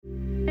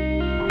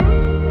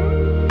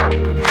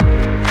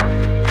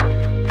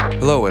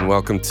Hello and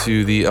welcome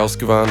to the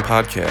Elskavan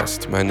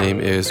podcast. My name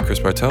is Chris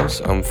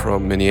Bartels. I'm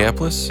from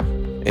Minneapolis,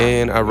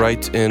 and I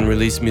write and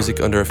release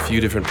music under a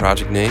few different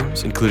project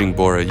names, including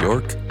Bora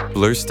York,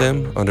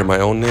 Blurstem under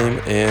my own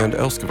name, and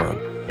Elskavan.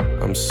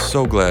 I'm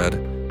so glad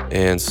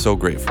and so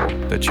grateful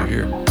that you're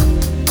here.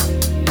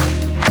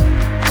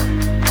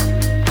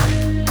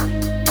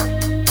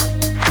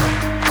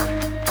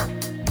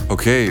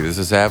 Okay, this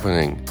is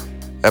happening.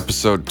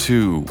 Episode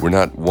 2. We're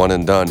not one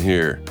and done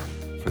here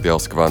for the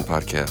Elskavan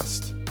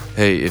podcast.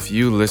 Hey, if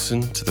you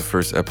listened to the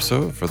first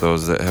episode, for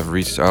those that have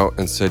reached out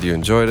and said you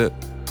enjoyed it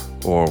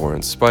or were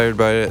inspired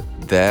by it,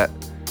 that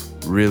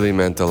really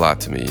meant a lot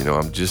to me.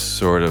 I'm just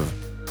sort of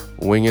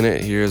winging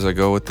it here as I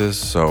go with this,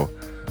 so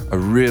I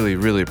really,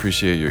 really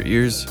appreciate your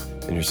ears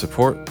and your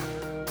support.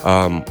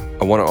 I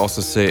want to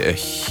also say a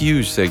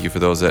huge thank you for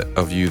those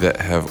of you that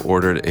have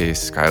ordered a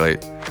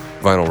Skylight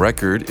vinyl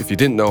record. If you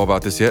didn't know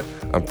about this yet,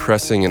 I'm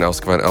pressing an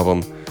Elskavan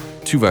album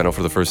to vinyl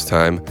for the first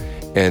time,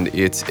 and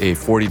it's a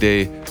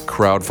 40-day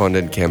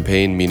crowdfunded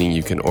campaign, meaning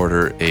you can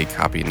order a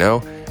copy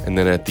now, and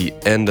then at the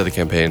end of the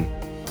campaign,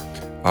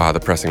 the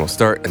pressing will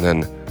start, and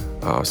then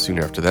soon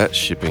after that,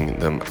 shipping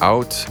them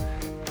out.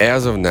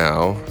 As of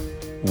now,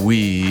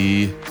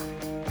 we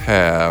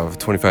have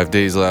 25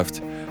 days left.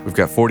 We've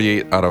got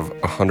 48 out of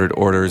 100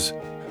 orders.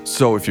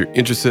 So if you're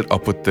interested, I'll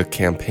put the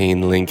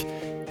campaign link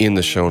in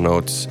the show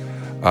notes.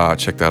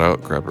 Check that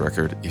out. Grab a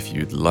record if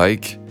you'd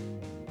like.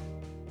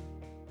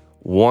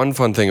 One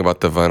fun thing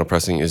about the vinyl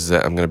pressing is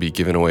that I'm going to be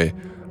giving away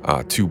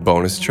 2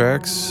 bonus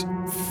tracks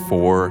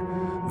for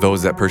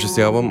those that purchased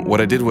the album.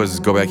 What I did was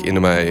go back into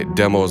my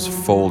demos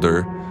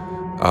folder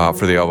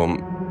for the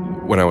album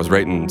when I was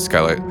writing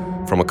Skylight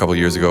from a couple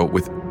years ago.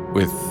 With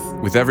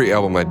every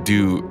album I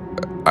do,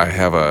 I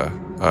have a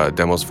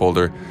demos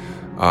folder,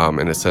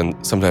 and it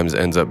sometimes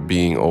ends up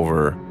being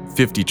over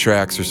 50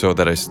 tracks or so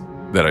that I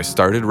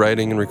started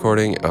writing and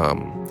recording.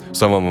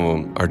 Some of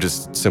them are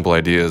just simple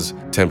ideas,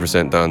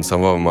 10% done.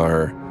 Some of them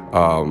are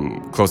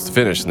close to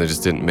finish, and they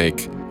just didn't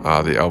make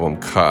the album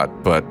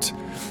cut. But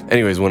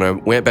anyways, when I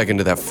went back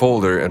into that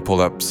folder and pulled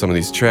up some of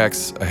these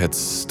tracks I had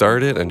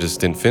started and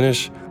just didn't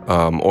finish,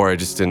 or I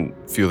just didn't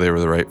feel they were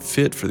the right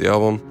fit for the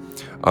album,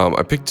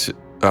 I picked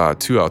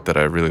 2 out that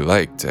I really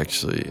liked,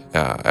 actually,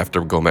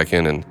 after going back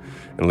in and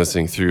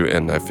listening through,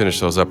 and I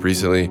finished those up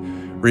recently,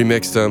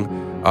 remixed them,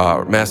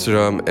 mastered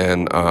them,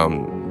 and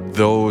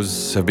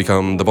those have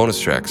become the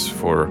bonus tracks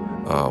for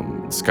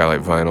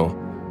Skylight vinyl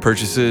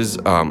purchases,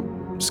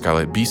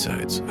 Skylight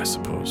B-sides, I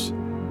suppose.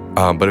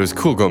 But it was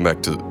cool going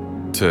back to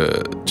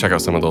check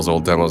out some of those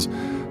old demos.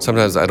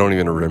 Sometimes I don't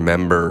even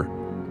remember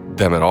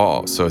them at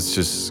all, so it's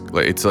just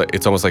like it's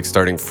almost like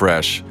starting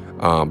fresh,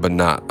 but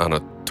not on a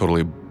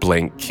totally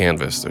blank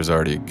canvas. There's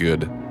already a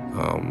good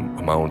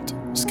amount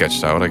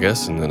sketched out, I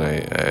guess, and then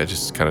I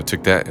just kind of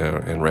took that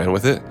and ran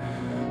with it.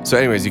 So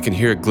anyways, you can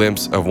hear a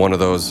glimpse of one of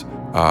those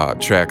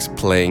tracks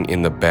playing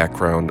in the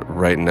background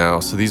right now.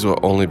 So these will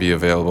only be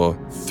available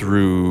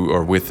through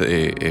or with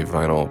a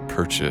vinyl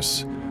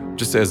purchase,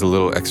 just as a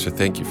little extra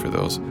thank you for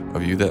those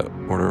of you that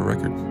order a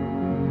record.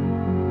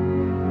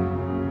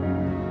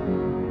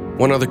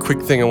 One other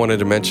quick thing I wanted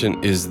to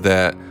mention is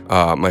that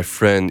my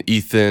friend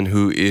Ethan, he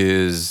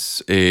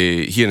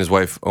and his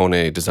wife own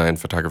a design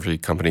photography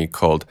company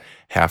called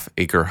Half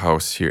Acre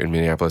House here in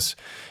Minneapolis,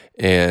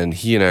 and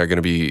he and I are going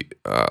to be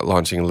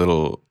launching a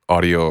little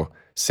audio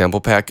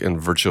sample pack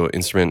and virtual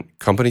instrument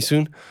company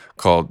soon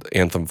called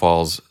Anthem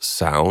Falls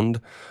Sound.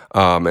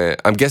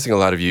 I'm guessing a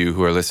lot of you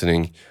who are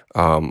listening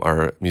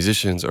are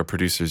musicians or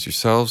producers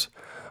yourselves.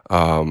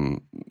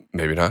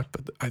 Maybe not,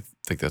 but I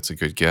think that's a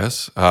good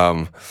guess.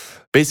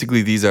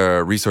 Basically, these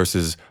are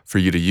resources for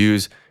you to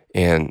use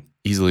and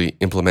easily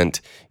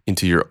implement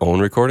into your own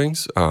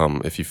recordings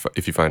if you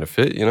find a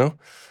fit.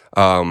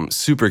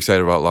 Super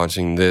excited about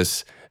launching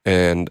this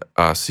and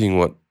seeing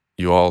what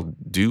you all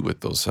do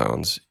with those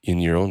sounds in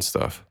your own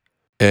stuff.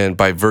 And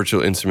by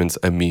virtual instruments,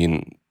 I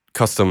mean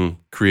custom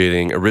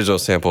creating original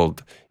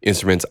sampled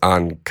instruments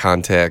on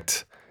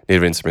Kontakt,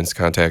 Native Instruments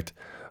Kontakt,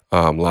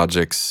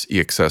 Logic's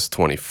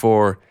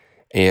EXS24,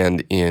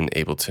 and in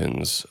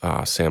Ableton's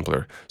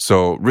sampler.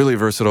 So really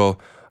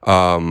versatile.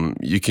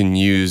 You can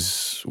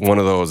use one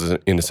of those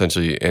in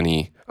essentially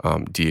any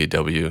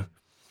DAW.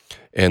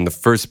 And the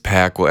first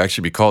pack will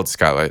actually be called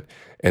Skylight,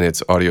 and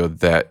it's audio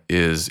that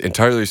is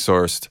entirely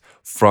sourced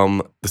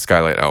from the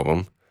Skylight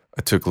album.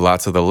 I took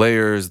lots of the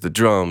layers, the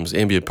drums,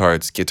 ambient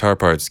parts, guitar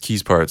parts,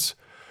 keys parts,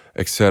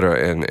 etc.,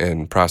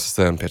 and processed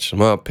them, pitched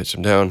them up, pitched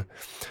them down.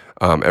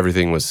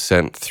 Everything was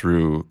sent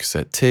through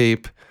cassette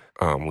tape.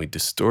 We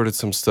distorted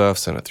some stuff,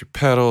 sent it through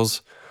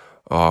pedals,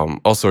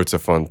 all sorts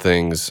of fun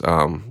things.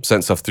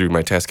 Sent stuff through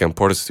my Tascam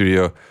Porta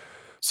Studio,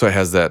 so it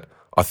has that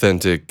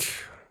authentic,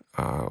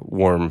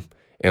 warm,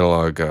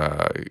 analog,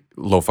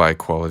 lo-fi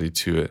quality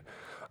to it.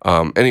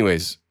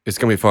 Anyways, it's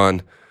going to be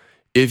fun.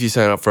 If you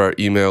sign up for our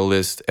email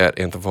list at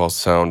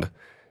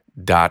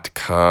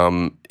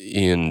anthemfallssound.com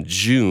in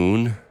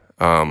June,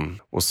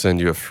 we'll send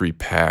you a free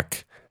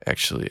pack,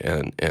 actually,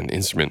 and an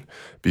instrument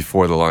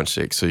before the launch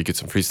date. So you get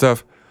some free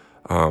stuff.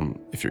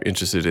 If you're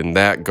interested in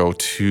that, go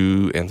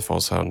to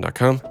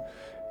anthefallsound.com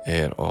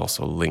and I'll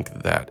also link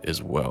that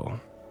as well.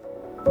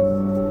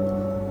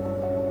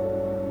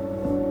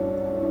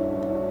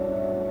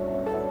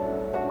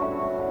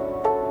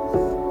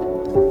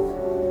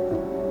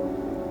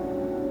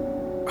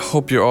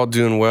 Hope you're all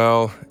doing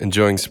well,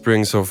 enjoying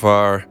spring so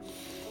far.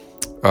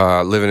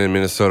 Living in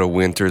Minnesota,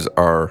 winters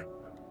are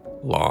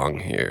long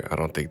here. I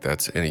don't think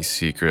that's any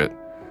secret.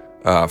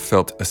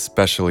 Felt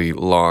especially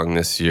long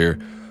this year.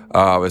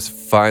 It's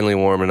finally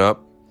warming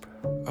up.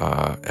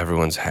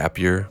 Everyone's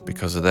happier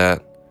because of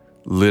that.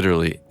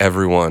 Literally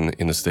everyone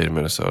in the state of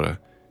Minnesota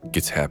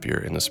gets happier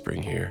in the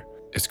spring here.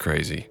 It's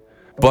crazy.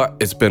 But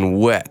it's been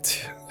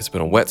wet. It's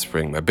been a wet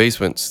spring. My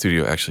basement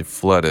studio actually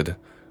flooded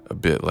a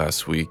bit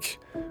last week,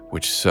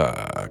 which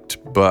sucked.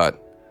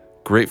 But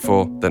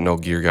grateful that no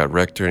gear got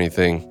wrecked or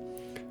anything.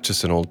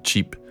 Just an old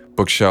cheap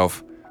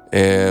bookshelf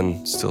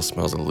and still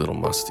smells a little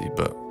musty,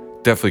 but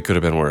definitely could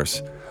have been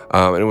worse.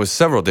 And it was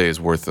several days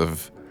worth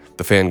of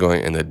the fan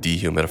going and the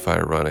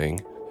dehumidifier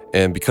running.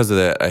 And because of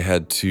that, I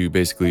had to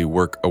basically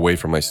work away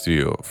from my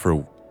studio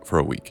for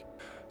a week.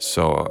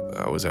 So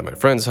I was at my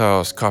friend's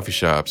house, coffee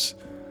shops,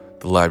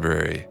 the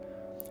library,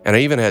 and I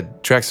even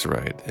had tracks to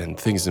write and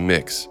things to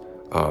mix.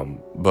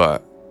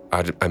 But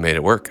I made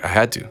it work. I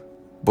had to.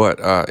 But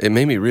it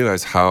made me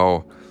realize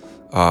how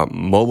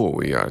mobile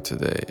we are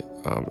today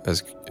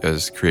as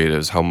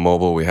creatives, how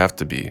mobile we have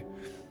to be.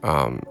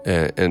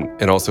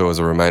 And also as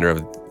a reminder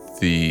of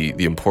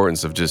the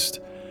importance of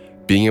just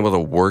being able to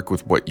work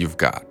with what you've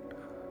got,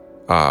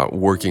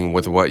 working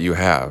with what you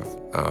have,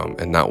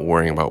 and not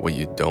worrying about what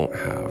you don't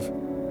have.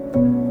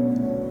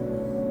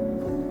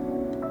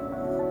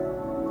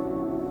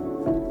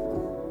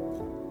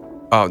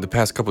 The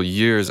past couple of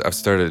years, I've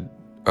started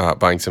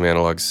buying some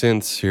analog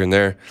synths here and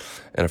there,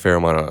 and a fair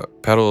amount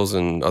of pedals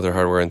and other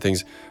hardware and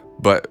things.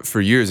 But for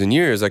years and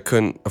years, I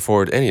couldn't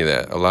afford any of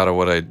that. A lot of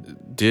what I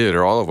did,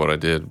 or all of what I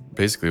did,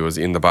 basically was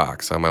in the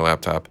box on my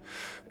laptop.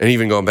 And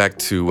even going back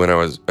to when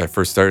I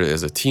first started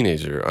as a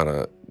teenager on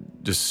a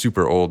just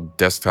super old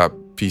desktop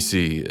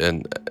PC,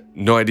 and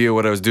no idea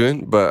what I was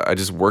doing, but I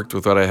just worked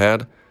with what I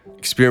had,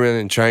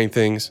 experimenting, trying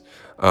things,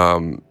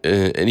 and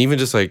even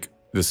just like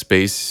the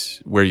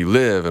space where you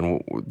live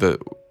and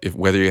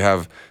whether you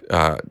have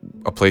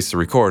a place to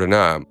record or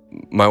not.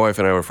 My wife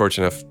and I were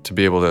fortunate enough to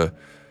be able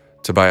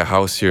to buy a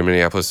house here in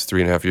Minneapolis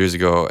 3.5 years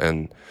ago,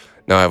 and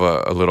now I have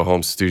a little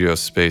home studio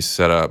space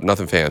set up.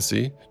 Nothing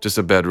fancy, just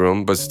a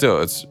bedroom, but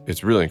still,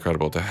 it's really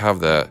incredible to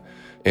have that,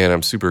 and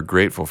I'm super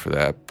grateful for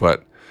that.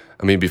 But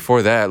I mean,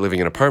 before that, living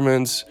in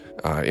apartments,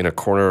 in a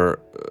corner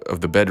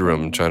of the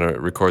bedroom, trying to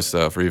record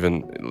stuff, or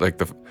even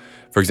like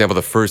for example,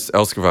 the first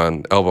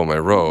Elskavan album I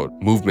wrote,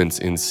 Movements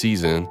in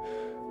Season,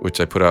 which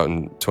I put out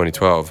in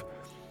 2012.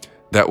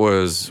 That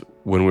was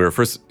when we were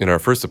in our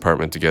first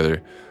apartment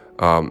together.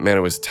 Man,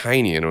 it was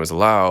tiny and it was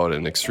loud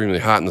and extremely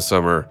hot in the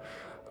summer.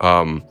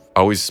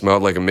 Always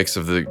smelled like a mix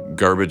of the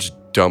garbage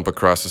dump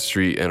across the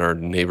street and our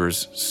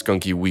neighbor's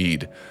skunky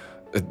weed.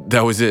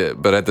 That was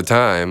it. But at the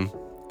time,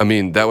 I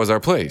mean, that was our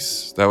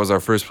place. That was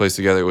our first place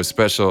together. It was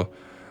special.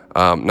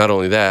 Not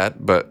only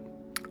that, but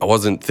I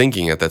wasn't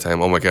thinking at that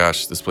time, oh my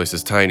gosh, this place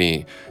is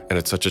tiny and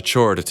it's such a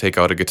chore to take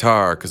out a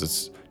guitar because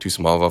it's too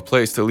small of a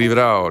place to leave it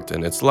out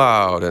and it's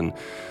loud. And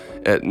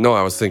no,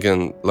 I was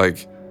thinking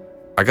like,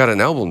 I got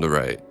an album to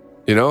write,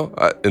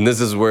 and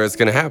this is where it's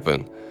going to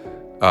happen.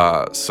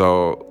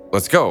 So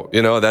let's go.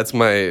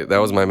 That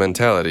was my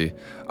mentality,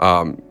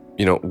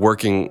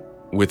 working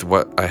with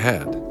what I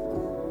had.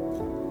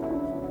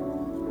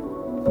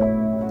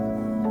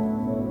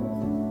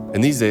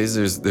 And these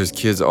days, there's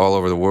kids all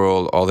over the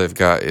world. All they've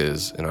got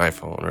is an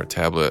iPhone or a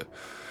tablet,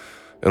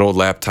 an old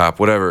laptop,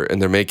 whatever, and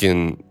they're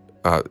making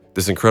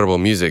this incredible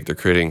music. They're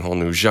creating whole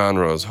new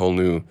genres, whole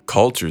new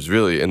cultures,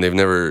 really, and they've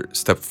never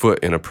stepped foot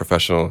in a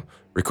professional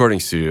recording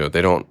studio.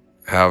 They don't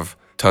have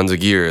tons of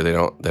gear. They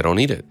don't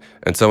need it.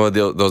 And some of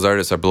those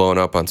artists are blowing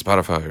up on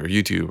Spotify or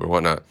YouTube or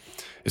whatnot.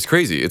 It's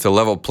crazy. It's a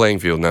level playing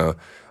field now,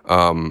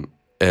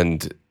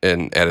 and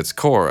at its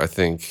core, I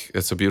think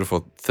it's a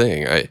beautiful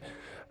thing.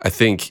 I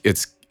think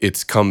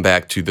it's come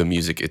back to the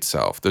music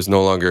itself. There's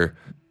no longer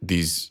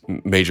these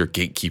major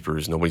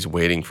gatekeepers. Nobody's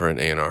waiting for an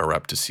A&R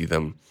rep to see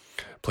them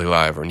play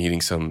live or needing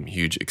some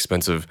huge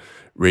expensive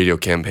radio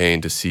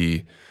campaign to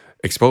see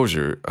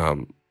exposure.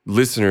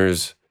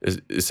 Listeners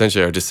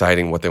essentially are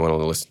deciding what they want to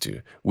listen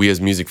to. We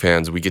as music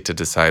fans, we get to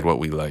decide what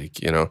we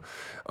like, and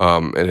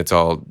it's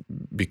all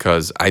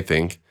because I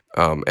think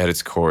at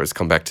its core, it's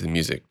come back to the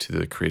music, to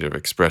the creative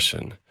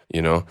expression,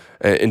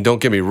 and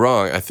don't get me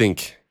wrong, I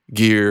think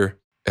gear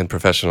and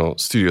professional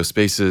studio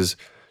spaces,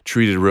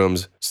 treated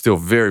rooms, still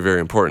very, very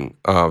important,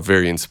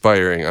 very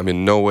inspiring. I'm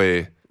in no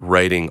way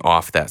writing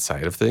off that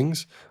side of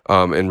things.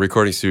 And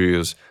recording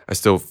studios, I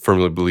still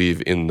firmly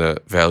believe in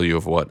the value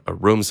of what a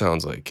room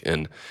sounds like,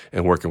 and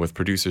working with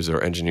producers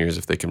or engineers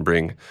if they can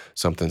bring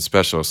something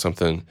special,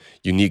 something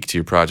unique to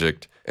your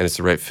project, and it's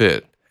the right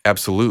fit.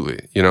 Absolutely,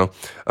 Actually,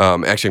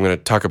 I'm going to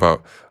talk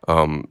about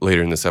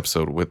later in this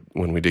episode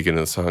when we dig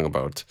into the song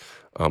about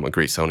a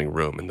great sounding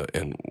room,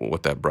 and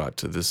what that brought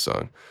to this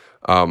song.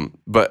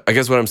 But I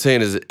guess what I'm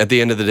saying is, at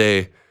the end of the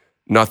day,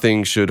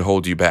 nothing should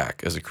hold you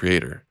back as a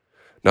creator.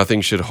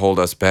 Nothing should hold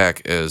us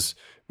back as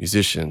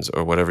musicians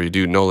or whatever you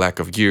do. No lack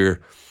of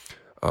gear,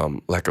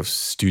 lack of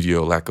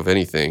studio, lack of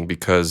anything,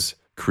 because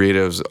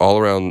creatives all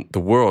around the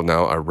world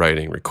now are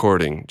writing,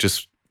 recording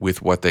just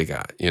with what they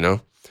got,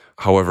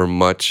 however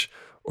much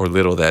or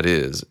little that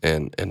is,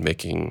 and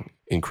making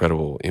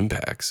incredible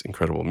impacts,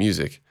 incredible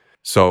music.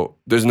 So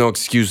there's no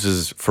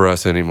excuses for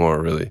us anymore,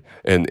 really.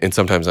 And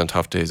sometimes on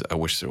tough days, I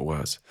wish there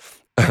was.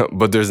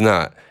 But there's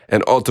not.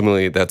 And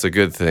ultimately, that's a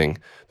good thing.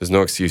 There's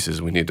no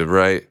excuses. We need to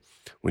write.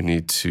 We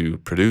need to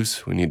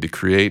produce. We need to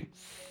create,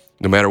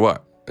 no matter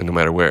what and no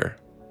matter where.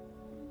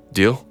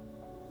 Deal?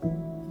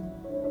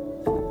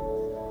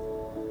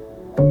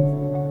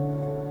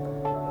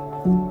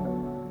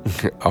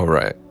 All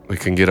right. We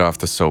can get off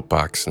the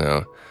soapbox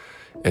now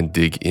and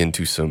dig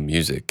into some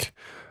music.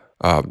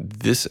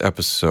 This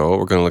episode,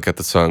 we're going to look at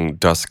the song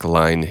Dusk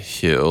Line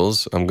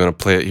Hills. I'm going to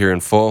play it here in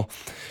full.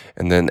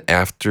 And then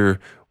after,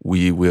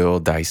 we will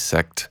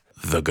dissect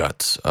the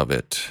guts of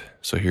it.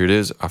 So here it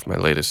is off my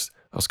latest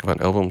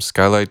Elskavon album,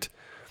 Skylight,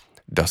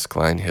 Dusk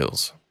Line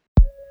Hills.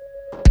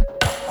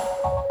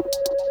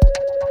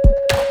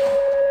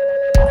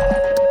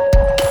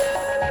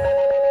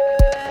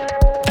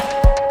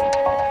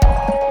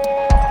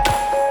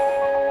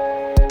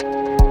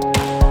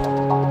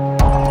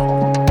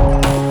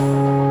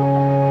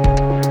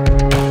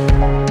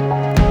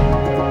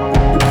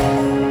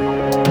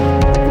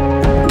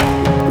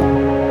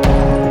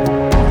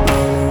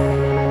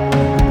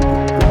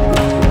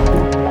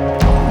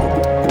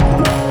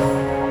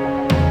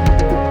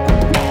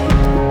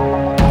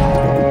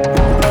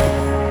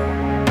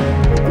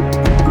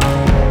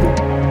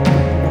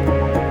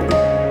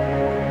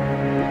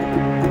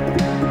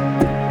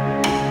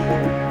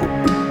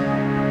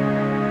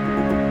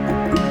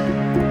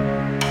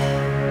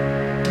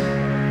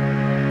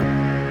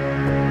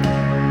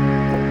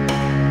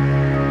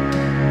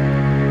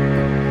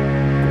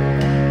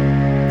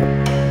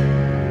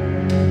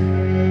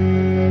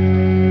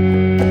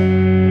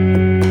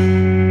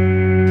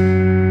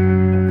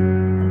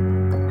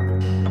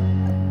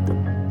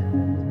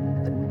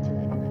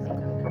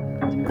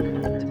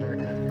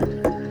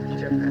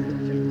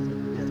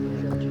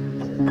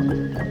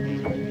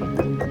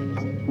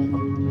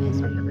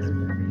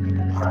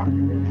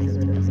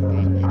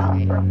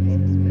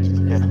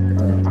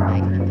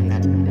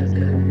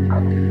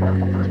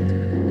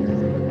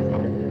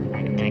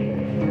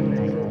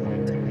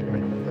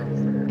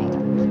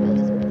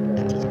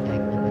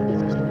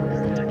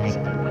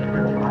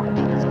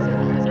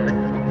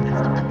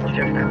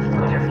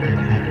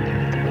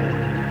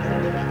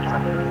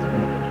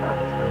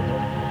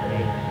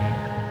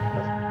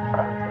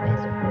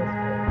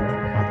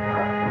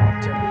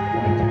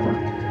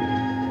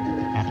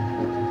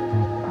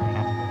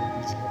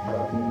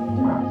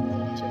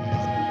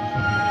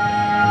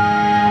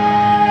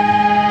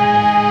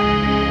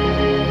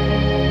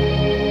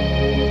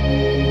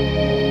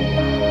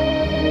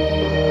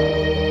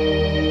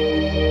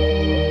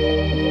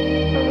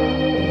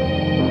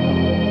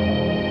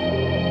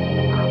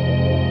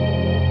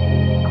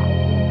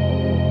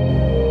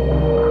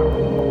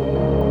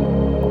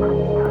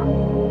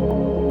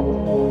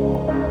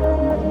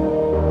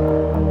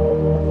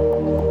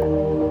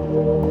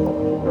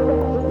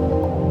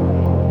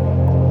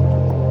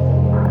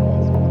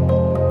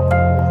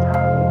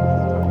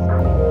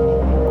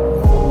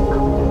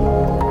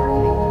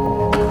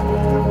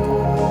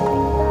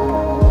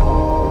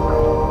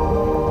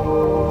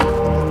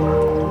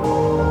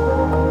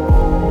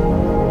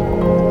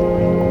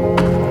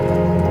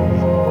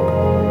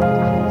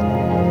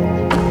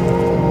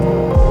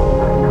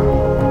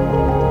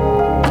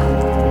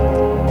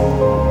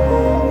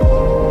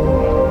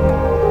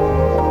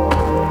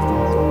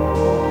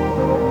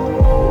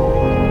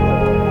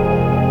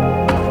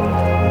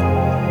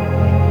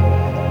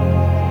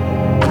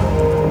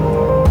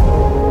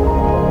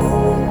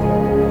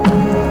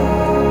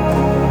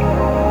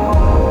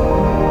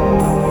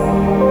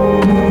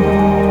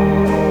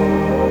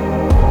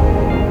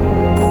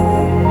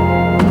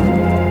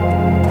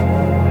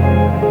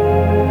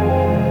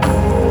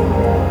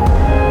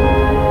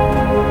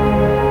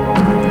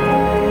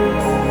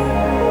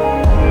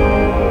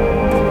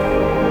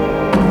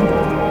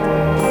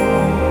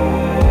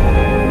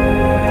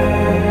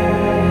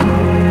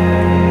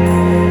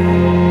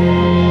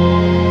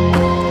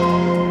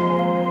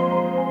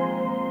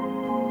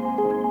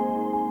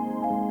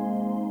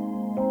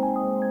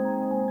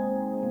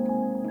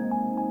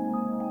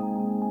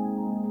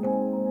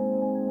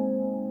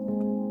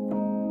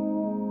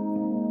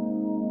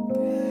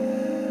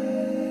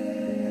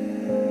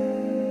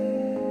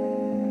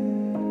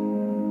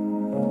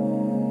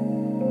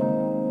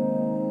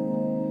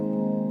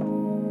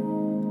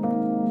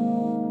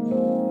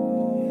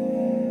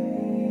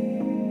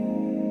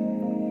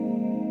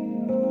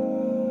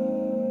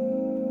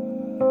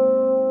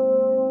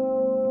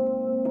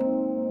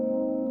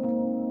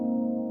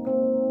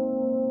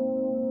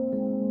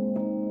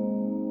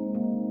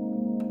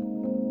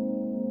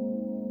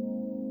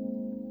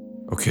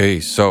 Okay,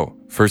 so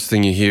first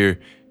thing you hear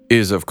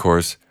is, of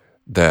course,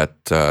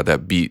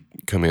 that beat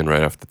coming in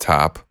right off the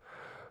top.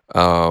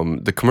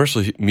 The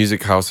commercial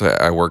music house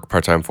I work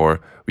part time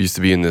for, we used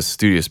to be in this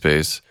studio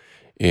space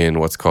in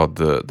what's called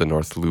the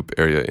North Loop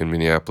area in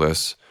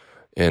Minneapolis,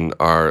 and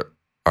our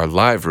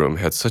live room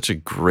had such a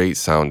great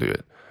sound to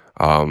it.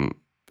 Um,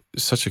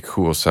 Such a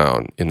cool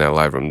sound in that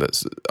live room.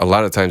 That's a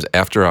lot of times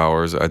after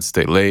hours, I'd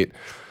stay late.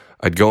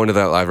 I'd go into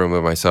that live room by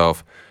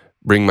myself,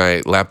 bring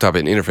my laptop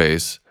and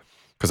interface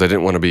because I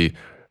didn't want to be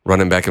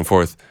running back and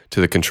forth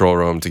to the control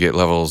room to get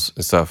levels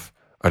and stuff.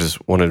 I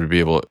just wanted to be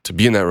able to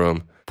be in that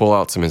room, pull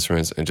out some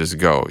instruments, and just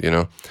go, you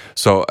know?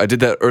 So I did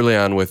that early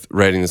on with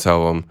writing this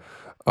album,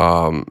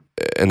 um,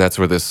 and that's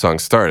where this song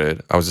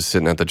started. I was just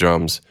sitting at the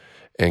drums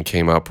and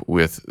came up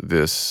with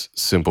this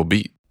simple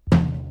beat.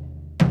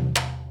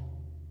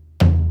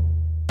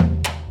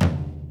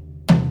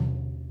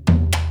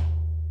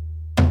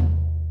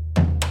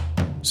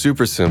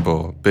 Super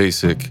simple,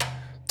 basic,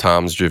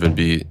 Tom's driven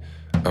beat.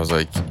 I was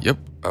like, yep,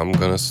 I'm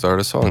gonna start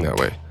a song that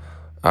way.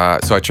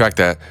 So I tracked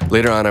that.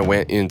 Later on, I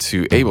went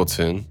into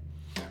Ableton.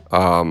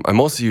 I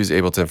mostly use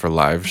Ableton for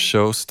live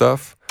show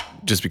stuff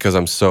just because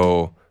I'm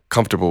so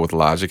comfortable with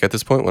Logic at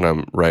this point when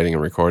I'm writing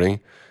and recording.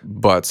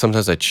 But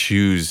sometimes I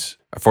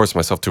force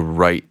myself to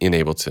write in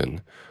Ableton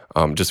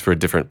just for a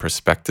different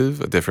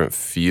perspective, a different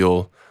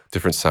feel,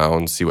 different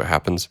sound, see what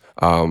happens,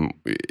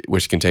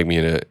 which can take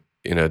me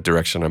in a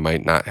direction I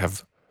might not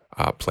have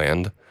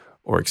planned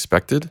or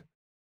expected.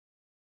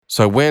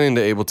 So I went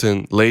into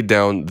Ableton, laid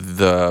down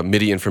the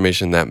MIDI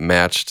information that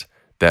matched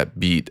that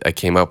beat I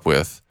came up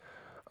with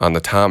on the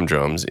tom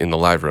drums in the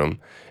live room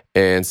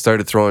and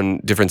started throwing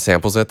different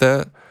samples at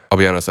that. I'll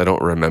be honest, I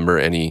don't remember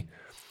any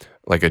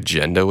like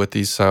agenda with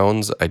these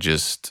sounds. I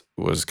just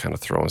was kind of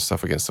throwing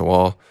stuff against the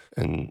wall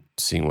and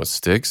seeing what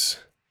sticks.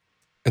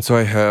 And so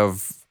I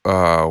have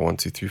 1,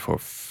 2, 3, 4,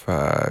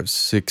 5,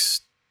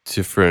 6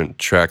 different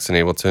tracks in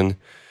Ableton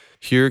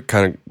here,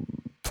 kind of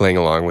playing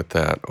along with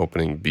that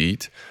opening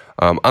beat.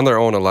 On their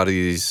own, a lot of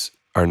these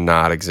are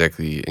not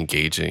exactly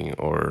engaging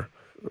or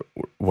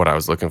what I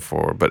was looking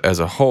for, but as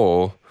a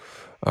whole,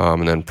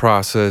 and then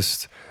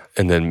processed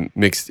and then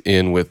mixed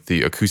in with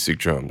the acoustic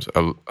drums,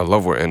 I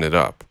love where it ended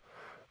up.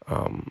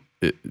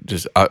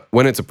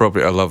 When it's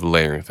appropriate, I love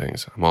layering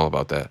things. I'm all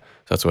about that.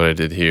 That's what I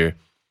did here.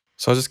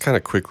 So I'll just kind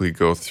of quickly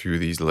go through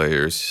these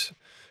layers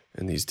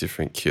and these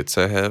different kits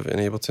I have in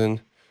Ableton.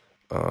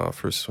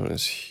 First one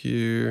is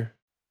here.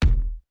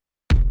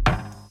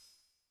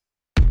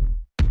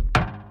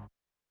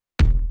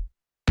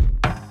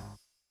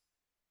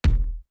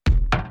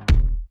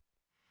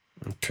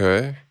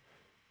 Okay,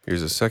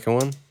 here's the second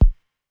one.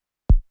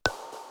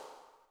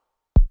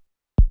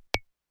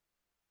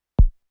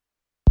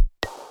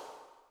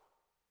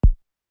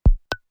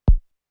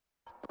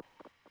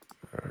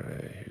 All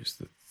right, here's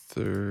the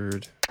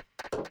third.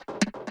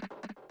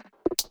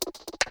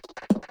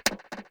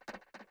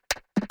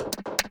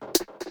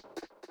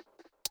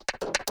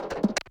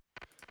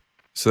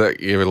 So that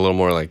gave it a little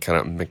more like kind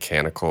of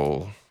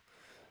mechanical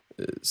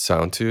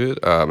sound to it.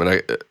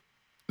 And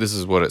this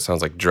is what it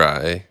sounds like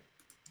dry.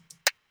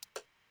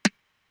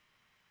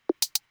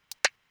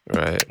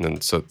 Right, and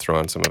then so throw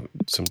on some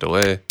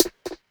delay,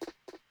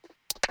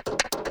 a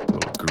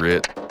little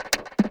grit,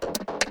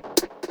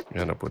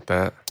 end up with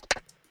that.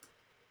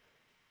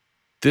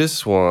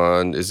 This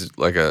one is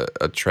like a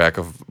track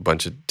of a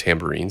bunch of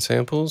tambourine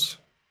samples.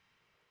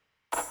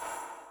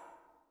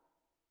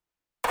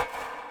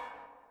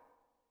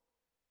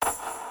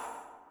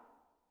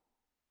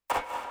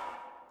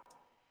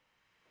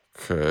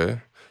 Okay,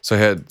 so I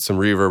had some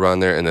reverb on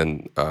there, and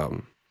then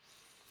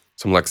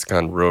some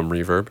Lexicon Room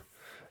reverb,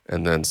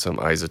 and then some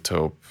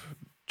Isotope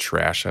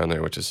trash on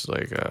there, which is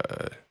like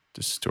a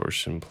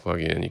distortion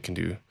plugin. You can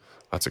do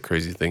lots of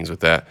crazy things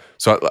with that.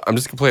 So I'm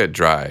just gonna play it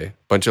dry.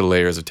 Bunch of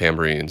layers of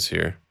tambourines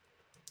here.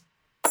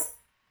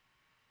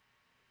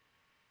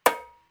 And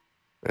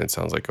it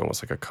sounds like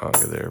almost like a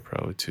conga there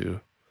probably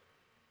too.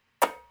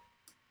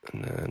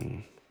 And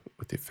then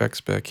with the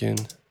effects back in.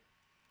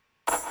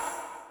 All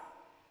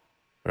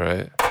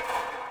right.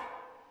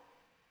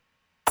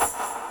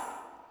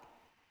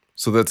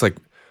 So that's like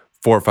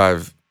 4 or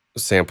 5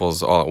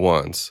 samples all at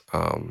once.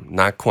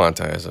 Not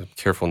quantized. I'm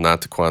careful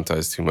not to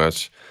quantize too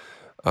much.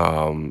 A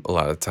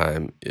lot of the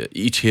time,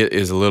 each hit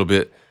is a little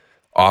bit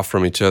off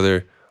from each other,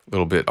 a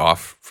little bit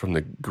off from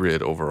the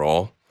grid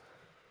overall.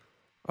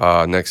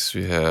 Next,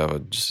 we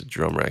have just a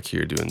drum rack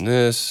here doing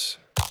this.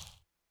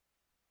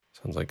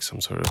 Sounds like some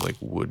sort of like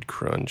wood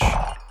crunch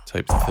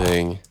type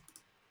thing.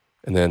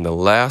 And then the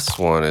last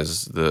one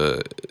is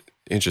the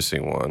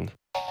interesting one.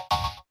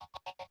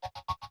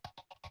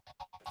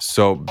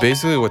 So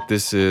basically what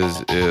this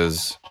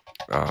is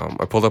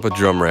I pulled up a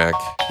drum rack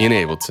in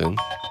Ableton,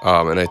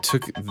 and I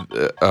took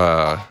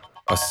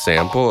a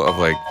sample of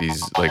like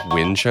these like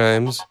wind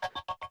chimes,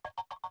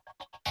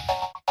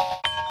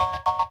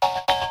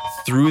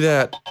 threw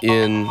that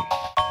in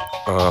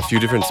a few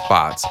different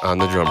spots on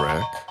the drum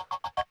rack.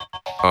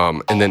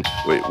 And then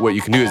what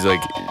you can do is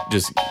like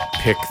just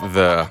pick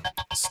the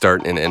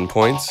start and end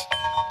points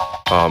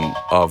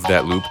of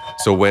that loop.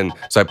 So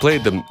I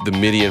played the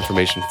MIDI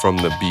information from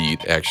the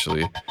beat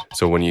actually.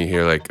 So when you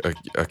hear like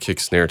a kick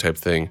snare type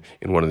thing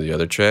in one of the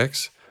other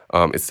tracks,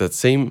 it's that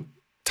same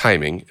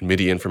timing and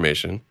MIDI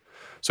information.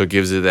 So it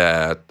gives it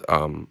that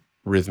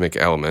rhythmic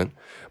element,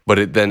 but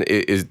it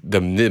is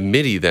the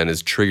MIDI then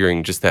is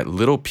triggering just that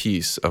little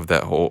piece of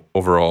that whole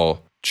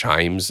overall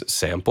chimes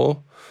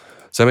sample.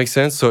 Does that make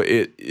sense? So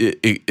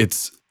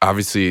it's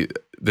obviously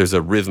there's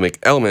a rhythmic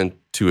element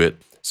to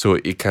it, so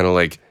it kind of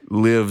like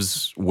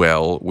lives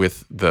well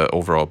with the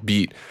overall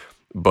beat,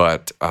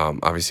 but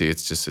obviously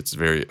it's just its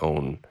very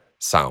own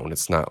sound.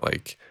 It's not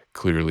like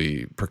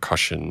clearly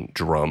percussion,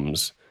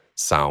 drums,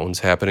 sounds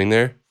happening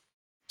there.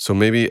 So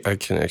maybe I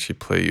can actually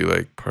play you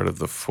like part of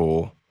the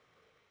full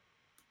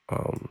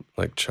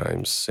like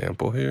chimes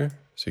sample here,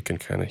 so you can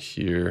kind of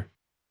hear.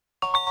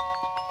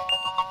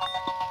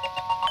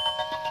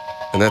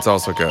 And that's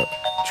also got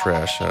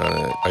trash on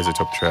it,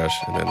 isotope trash,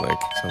 and then like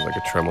sounds like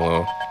a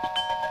tremolo.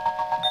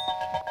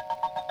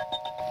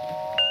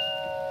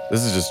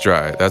 This is just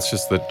dry. That's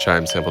just the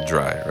chime sample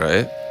dry,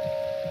 right?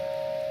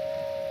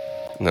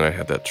 And then I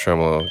had that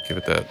tremolo, give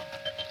it that.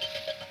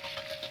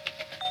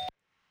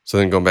 So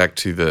then going back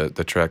to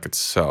the track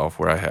itself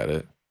where I had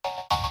it.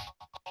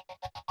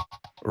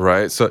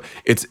 Right? So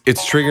it's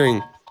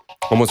triggering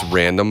almost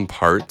random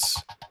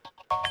parts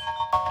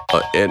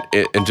and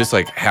just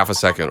like half a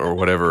second or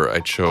whatever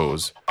I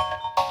chose.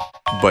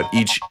 But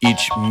each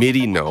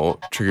MIDI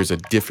note triggers a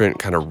different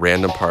kind of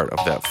random part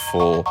of that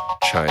full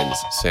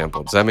chimes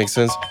sample. Does that make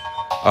sense?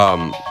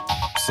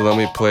 So let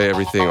me play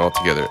everything all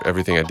together,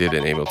 everything I did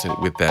in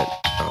Ableton with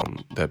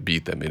that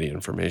beat, that MIDI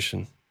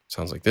information.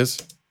 Sounds like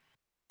this.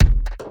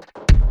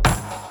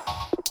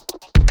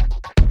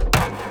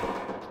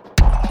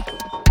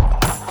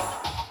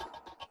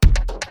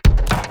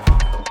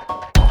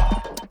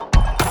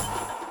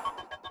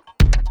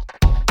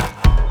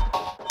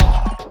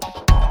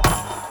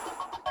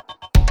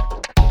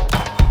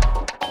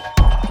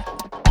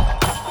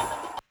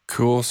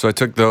 Cool. So I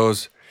took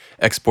those,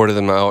 exported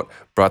them out,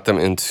 brought them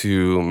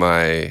into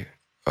my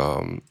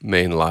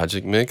main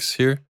Logic mix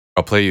here.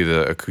 I'll play you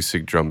the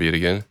acoustic drum beat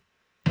again.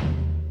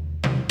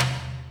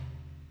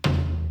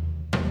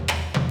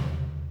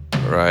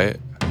 Right?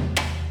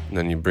 And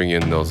then you bring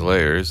in those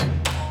layers.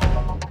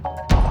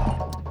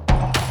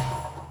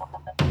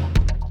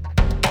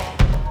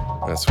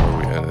 That's where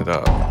we ended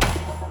up.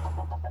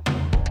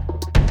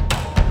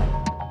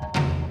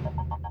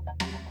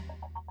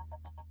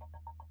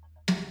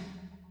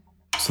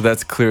 So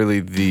that's clearly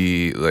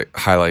the like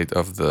highlight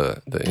of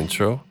the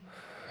intro.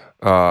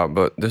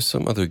 But there's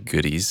some other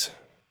goodies,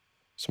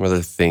 some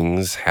other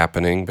things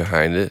happening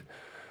behind it.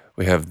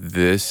 We have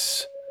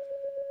this.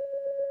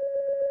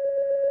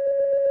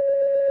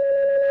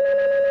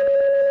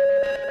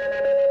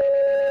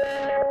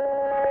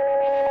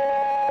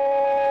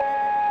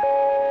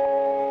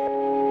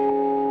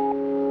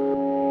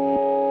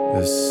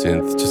 This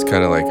synth just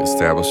kind of like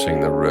establishing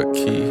the root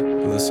key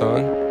of the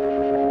song.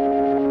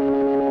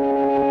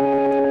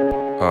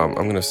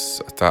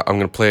 I'm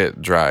gonna play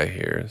it dry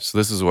here. So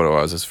this is what it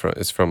was.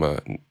 It's from a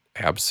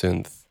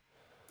absinthe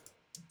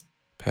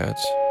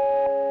patch.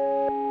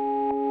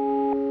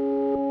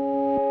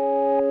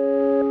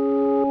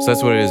 So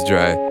that's what it is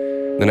dry.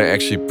 Then I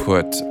actually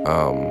put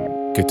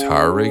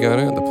guitar rig on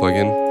it, the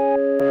plugin.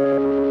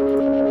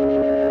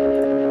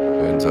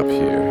 It ends up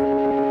here.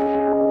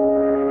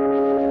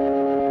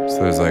 So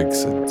there's like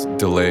a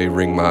delay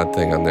ring mod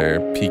thing on there,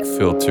 peak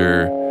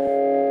filter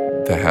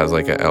that has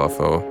like an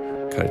LFO,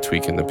 kind of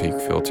tweaking the peak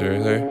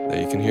filter there that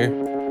you can hear.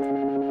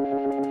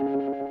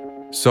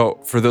 So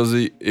for those of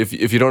you, if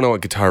you don't know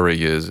what Guitar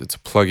Rig is, it's a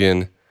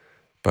plugin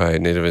by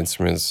Native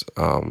Instruments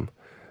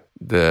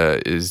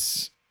that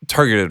is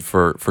targeted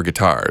for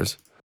guitars.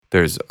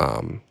 There's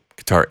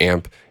guitar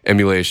amp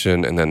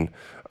emulation and then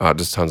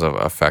just tons of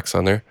effects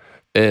on there.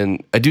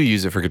 And I do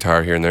use it for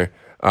guitar here and there,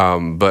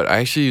 but I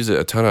actually use it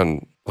a ton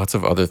on lots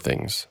of other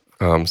things.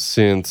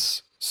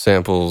 Synths,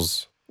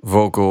 samples,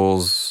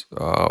 vocals,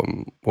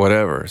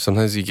 whatever.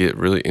 Sometimes you get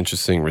really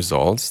interesting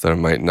results that I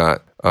might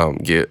not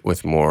get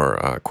with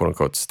more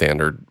quote-unquote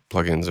standard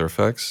plugins or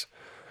effects.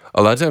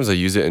 A lot of times I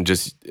use it and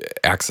just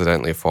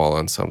accidentally fall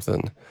on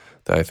something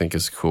that I think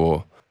is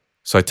cool.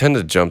 So I tend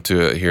to jump to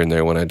it here and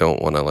there when I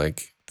don't want to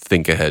like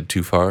think ahead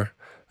too far.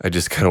 I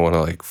just kind of want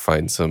to like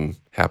find some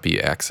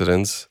happy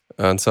accidents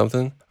on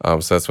something. So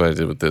that's what I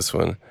did with this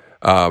one.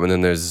 And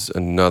then there's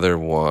another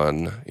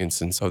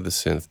instance of the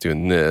synth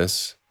doing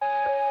this.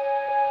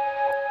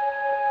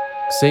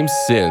 Same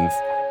synth,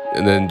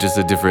 and then just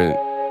a different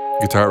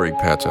guitar rig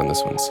patch on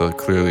this one. So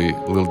clearly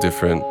a little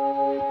different.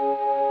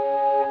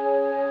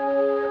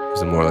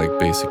 There's a more like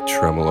basic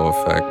tremolo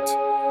effect,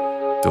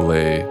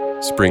 delay,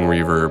 spring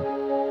reverb.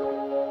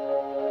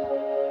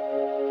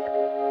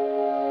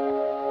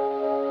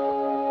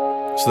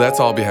 So that's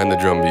all behind the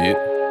drum beat.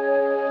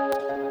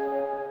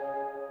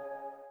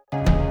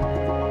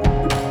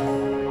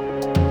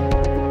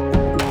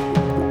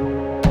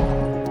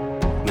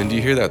 And then do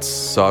you hear that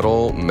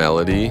subtle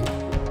melody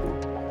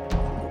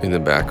in the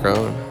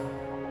background?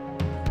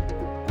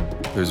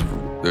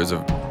 There's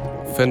a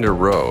Fender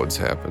Rhodes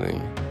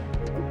happening.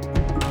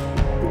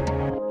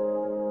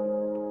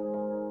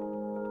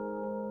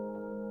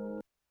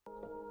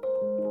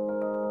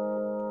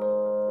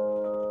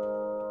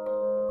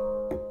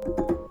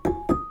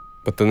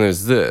 But then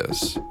there's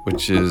this,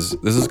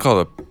 this is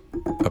called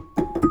a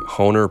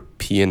Hohner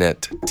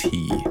Pianet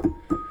T,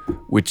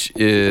 which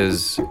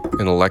is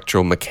an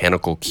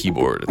electromechanical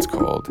keyboard, it's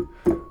called,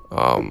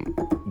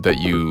 that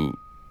you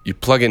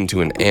plug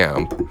into an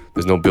amp.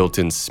 There's no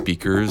built-in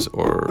speakers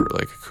or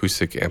like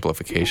acoustic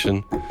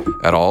amplification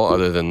at all,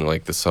 other than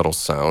like the subtle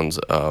sounds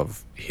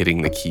of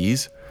hitting the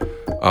keys.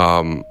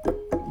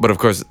 But of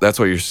course, that's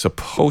what you're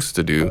supposed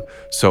to do,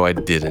 so I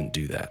didn't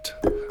do that.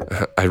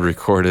 I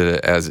recorded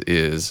it as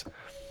is.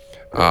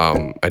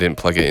 I didn't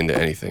plug it into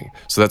anything.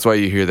 So that's why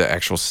you hear the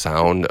actual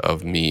sound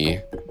of me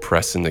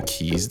pressing the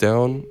keys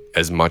down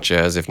as much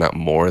as, if not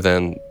more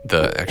than,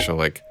 the actual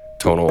like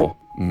tonal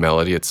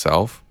melody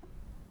itself.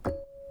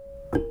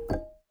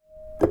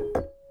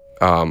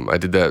 I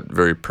did that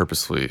very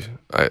purposefully.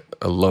 I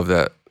love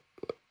that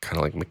kind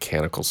of like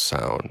mechanical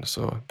sound.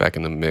 So back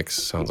in the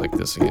mix, sounds like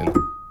this again.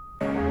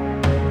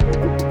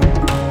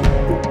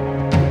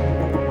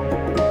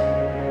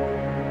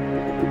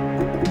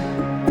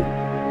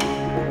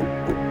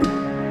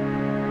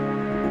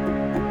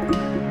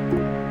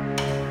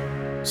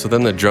 So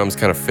then the drums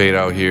kind of fade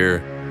out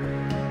here.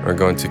 We're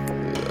going to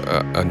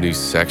a new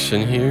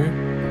section here.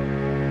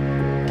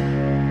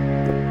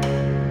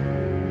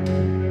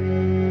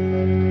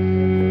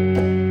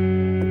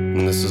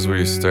 And this is where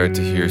you start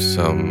to hear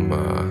some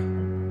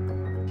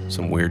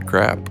weird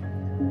crap.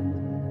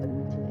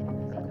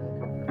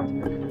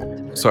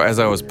 So as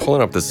I was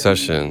pulling up this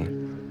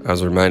session, I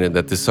was reminded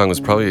that this song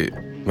was probably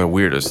my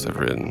weirdest I've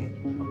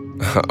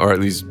written. Or at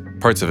least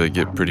parts of it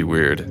get pretty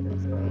weird.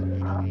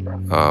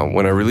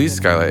 When I released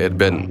Skylight,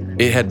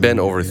 it had been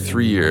over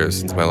 3 years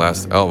since my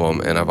last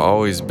album, and I've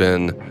always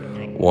been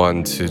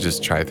one to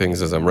just try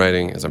things as I'm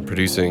writing, as I'm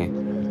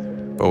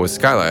producing. But with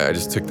Skylight, I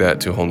just took that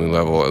to a whole new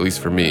level, at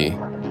least for me.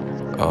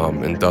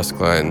 And Dusk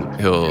Line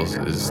Hills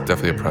is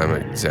definitely a prime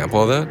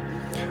example of that.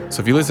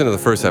 So if you listen to the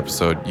first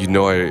episode, you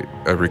know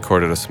I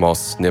recorded a small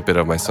snippet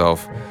of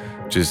myself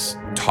just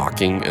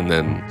talking, and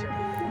then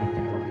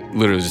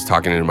literally just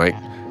talking in a mic,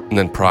 and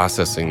then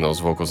processing those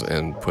vocals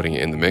and putting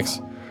it in the mix.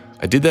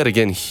 I did that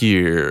again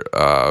here,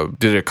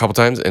 did it a couple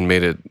times and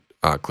made it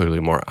clearly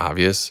more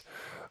obvious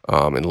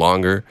and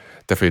longer.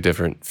 Definitely a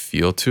different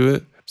feel to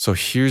it. So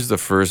here's the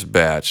first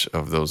batch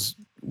of those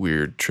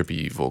weird,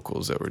 trippy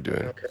vocals that we're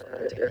doing.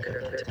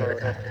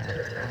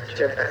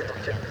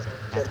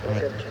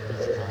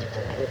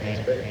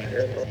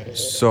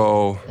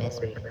 So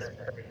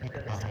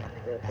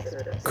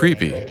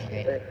creepy.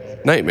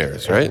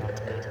 Nightmares, right?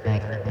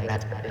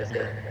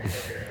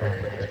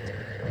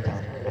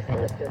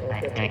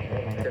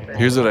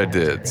 Here's what I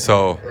did.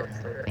 So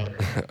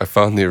I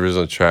found the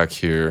original track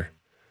here.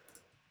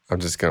 I'm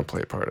just going to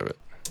play part of it.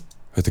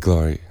 With the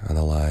glory on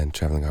the line,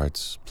 traveling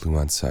hearts bloom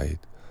on sight.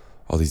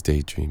 All these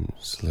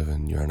daydreams live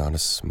in your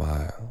honest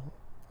smile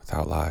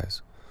without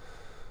lies.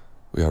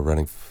 We are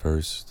running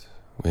first.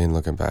 We ain't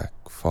looking back.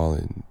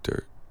 Falling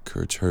dirt.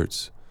 Courage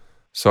hurts.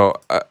 So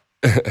I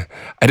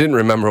didn't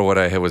remember what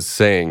I was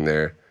saying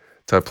there.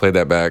 So I played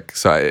that back.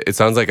 So it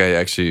sounds like I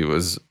actually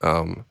was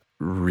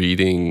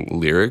reading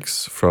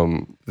lyrics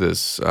from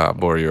this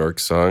Borjork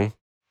song.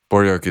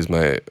 Borjork is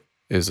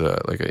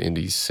like an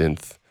indie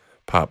synth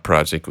pop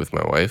project with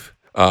my wife.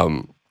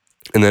 And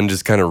then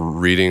just kind of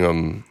reading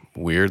them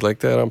weird like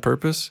that on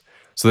purpose.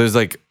 So there's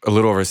like a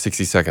little over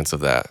 60 seconds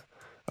of that,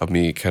 of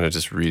me kind of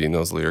just reading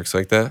those lyrics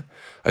like that.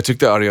 I took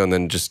the audio and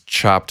then just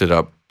chopped it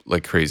up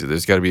like crazy.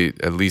 There's got to be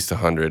at least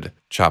 100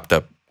 chopped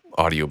up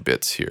audio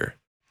bits here.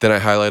 Then I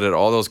highlighted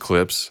all those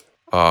clips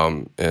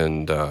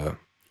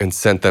and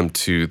sent them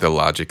to the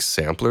Logic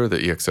sampler, the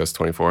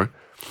EXS24.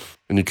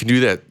 And you can do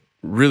that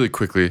really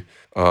quickly.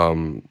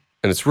 And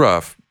it's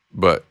rough,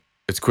 but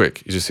it's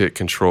quick. You just hit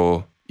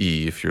Control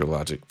E if you're a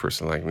Logic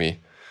person like me.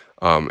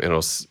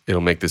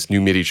 It'll make this new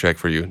MIDI track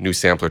for you, new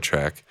sampler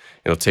track.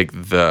 It'll take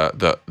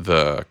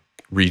the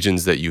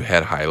regions that you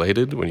had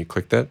highlighted when you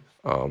click that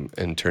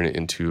and turn it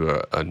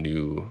into a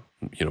new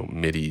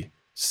MIDI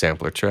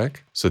sampler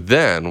track. So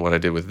then what I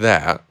did with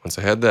that, once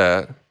I had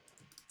that,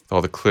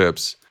 all the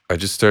clips, I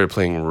just started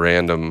playing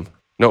random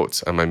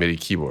notes on my MIDI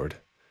keyboard,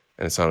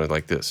 and it sounded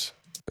like this.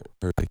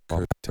 So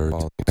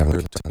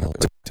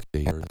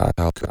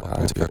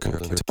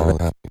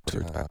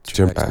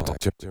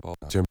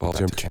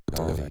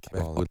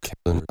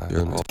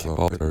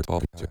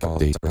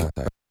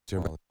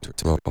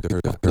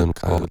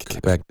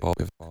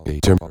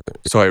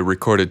I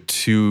recorded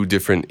 2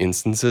 different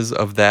instances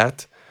of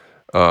that.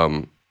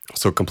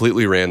 So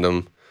completely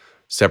random,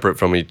 separate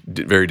from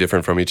very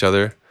different from each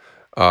other.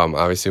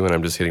 Obviously, when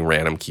I'm just hitting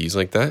random keys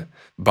like that,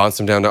 bounce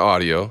them down to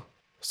audio.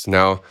 So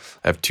now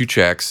I have 2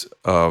 tracks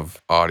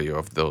of audio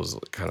of those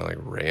kind of like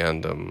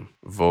random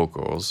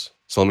vocals.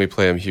 So let me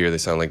play them here. They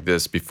sound like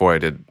this before I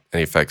did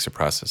any effects or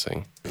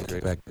processing.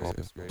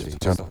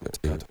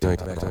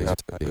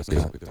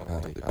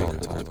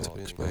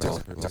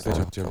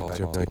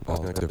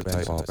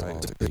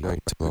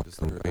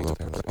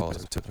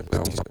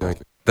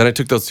 Then I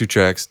took those 2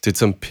 tracks, did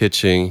some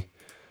pitching,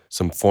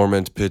 some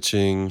formant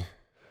pitching,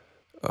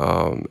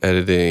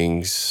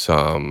 editing,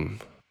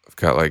 I've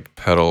got like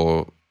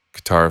pedal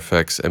guitar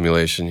effects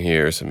emulation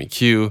here, some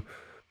EQ,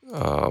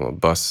 a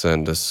bus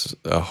send,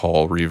 a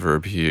hall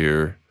reverb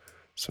here,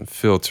 some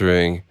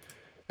filtering,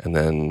 and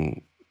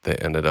then they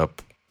ended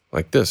up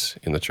like this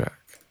in the track.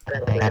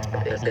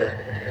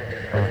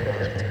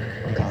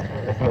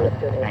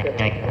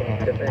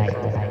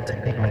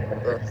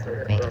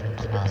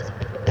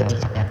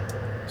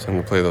 So I'm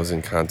going to play those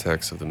in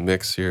context of the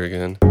mix here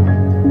again.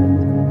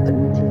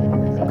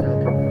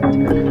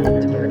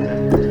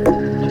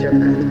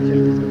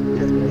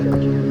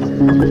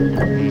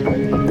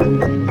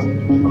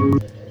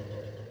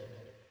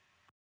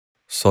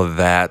 So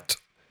that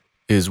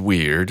is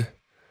weird,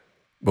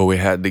 but we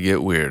had to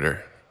get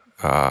weirder.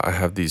 I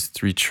have these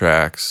 3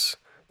 tracks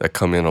that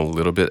come in a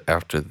little bit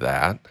after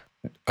that.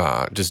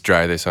 Just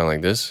dry, they sound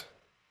like this.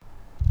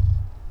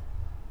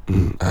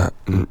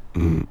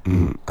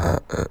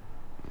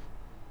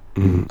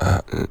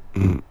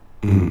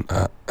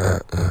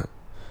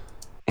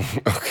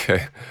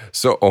 Okay,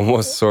 so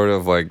almost sort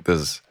of like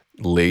this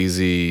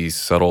lazy,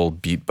 subtle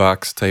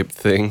beatbox type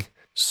thing,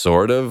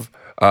 sort of.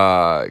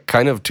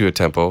 Kind of to a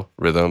tempo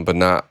rhythm, but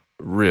not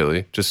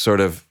really, just sort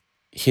of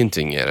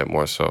hinting at it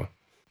more so.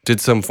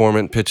 Did some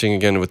formant pitching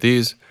again with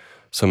these,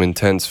 some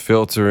intense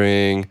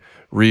filtering,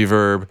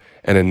 reverb,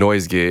 and a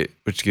noise gate,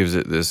 which gives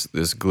it this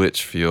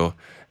glitch feel,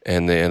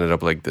 and they ended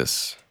up like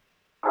this.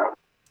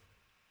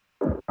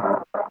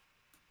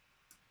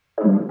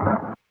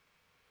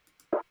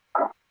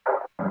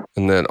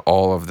 And then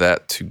all of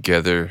that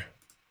together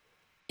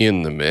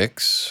in the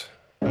mix.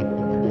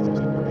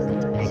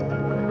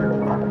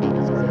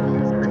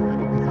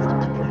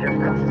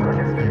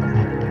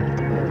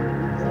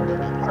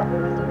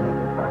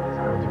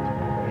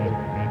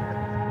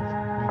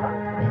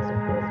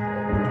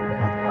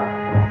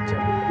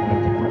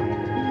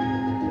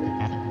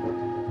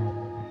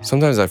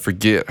 Sometimes I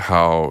forget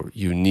how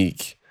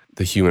unique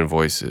the human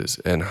voice is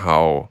and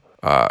how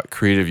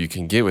creative you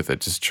can get with it,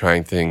 just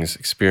trying things,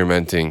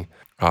 experimenting,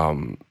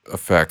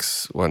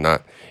 effects,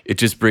 whatnot. It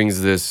just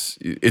brings this,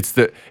 it's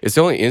the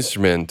only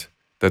instrument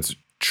that's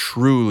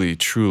truly,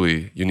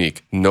 truly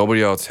unique.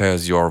 Nobody else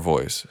has your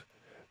voice,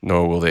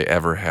 nor will they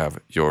ever have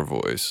your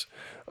voice.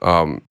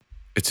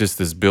 It's just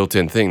this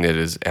built-in thing that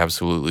is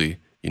absolutely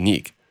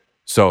unique.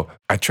 So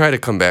I try to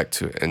come back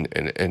to it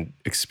and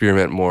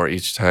experiment more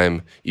each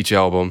time, each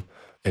album,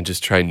 and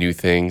just try new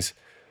things.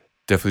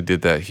 Definitely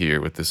did that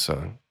here with this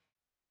song.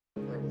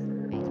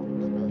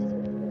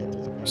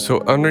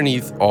 So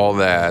underneath all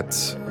that,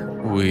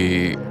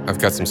 I've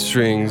got some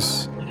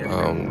strings,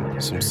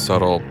 some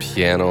subtle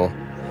piano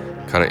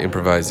kind of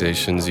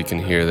improvisations you can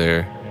hear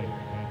there.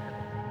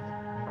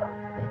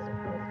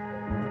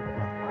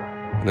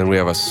 And then we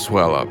have a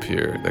swell up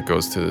here that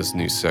goes to this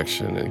new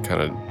section and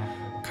kind of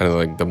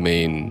like the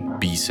main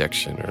B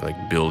section, or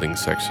like building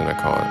section, I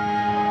call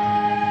it.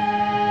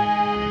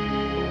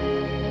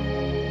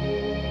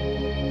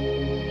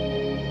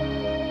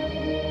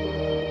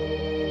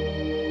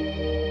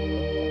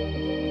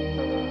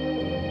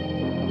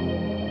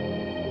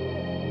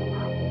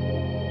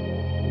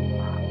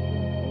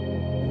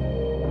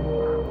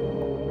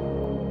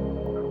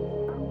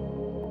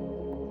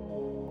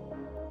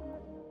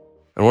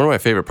 And one of my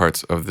favorite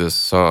parts of this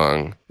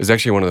song is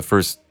actually one of the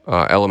first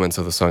elements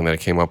of the song that I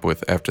came up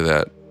with after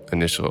that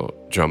initial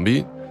drum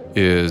beat,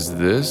 is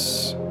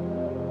this.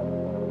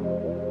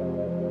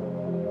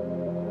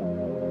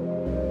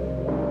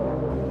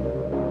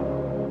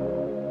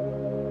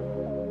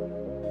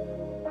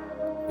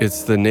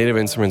 It's the Native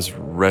Instruments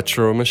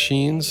retro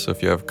machines. So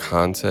if you have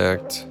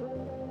Contact,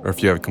 or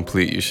if you have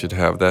Complete, you should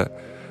have that.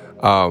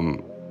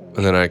 And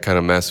then I kind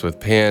of messed with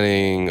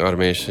panning,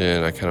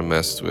 automation. I kind of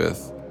messed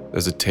with,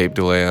 there's a tape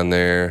delay on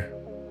there.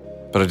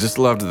 But I just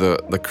loved the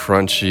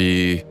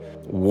crunchy,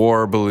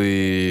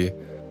 warbly,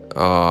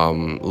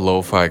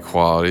 lo-fi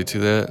quality to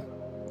that.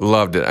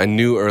 Loved it. I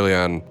knew early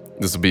on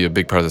this would be a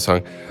big part of the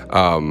song.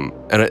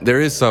 There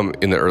is some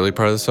in the early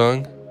part of the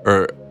song,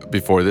 or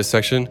before this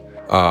section,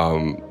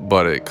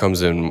 but it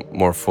comes in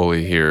more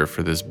fully here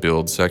for this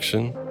build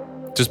section.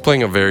 Just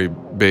playing a very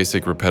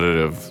basic,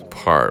 repetitive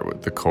part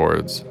with the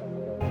chords.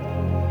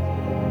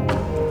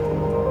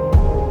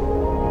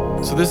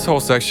 So this whole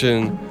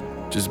section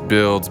just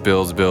builds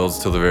till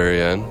the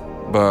very end.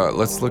 But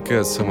let's look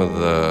at some of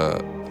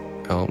the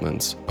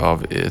elements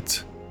of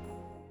it.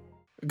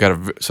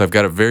 So I've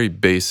got a very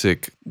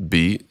basic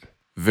beat,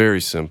 very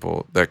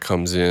simple, that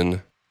comes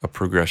in a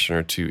progression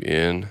or two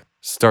in.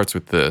 Starts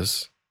with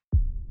this.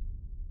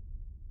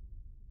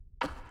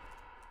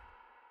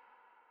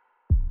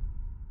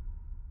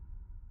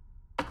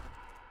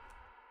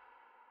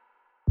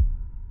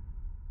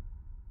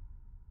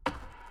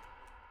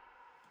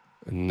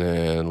 And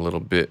then a little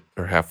bit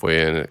or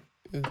halfway in, it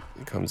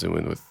It comes in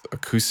with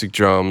acoustic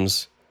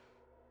drums.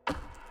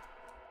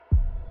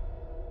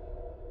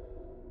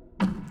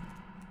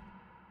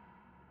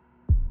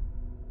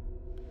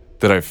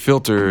 That I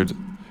filtered,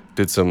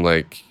 did some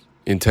like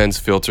intense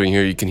filtering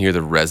here. You can hear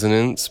the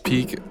resonance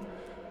peak.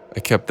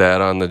 I kept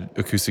that on the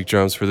acoustic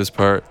drums for this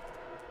part.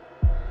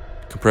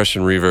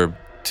 Compression, reverb,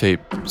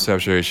 tape,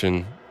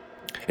 saturation.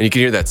 And you can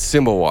hear that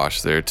cymbal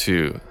wash there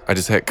too. I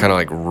just had kind of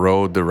like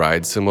rode the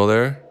ride cymbal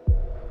there.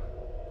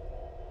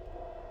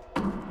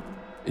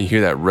 You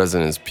hear that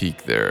resonance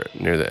peak there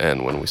near the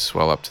end when we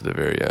swell up to the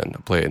very end.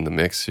 I'll play it in the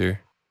mix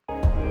here.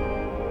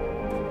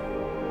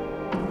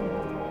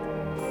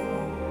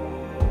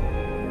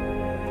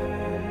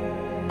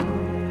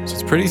 So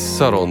it's pretty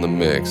subtle in the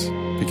mix,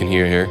 if you can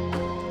hear here.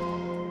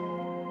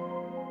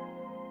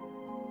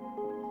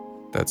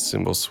 That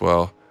cymbal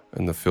swell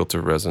and the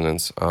filter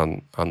resonance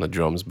on the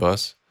drums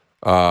bus.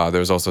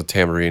 There's also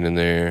tambourine in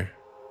there.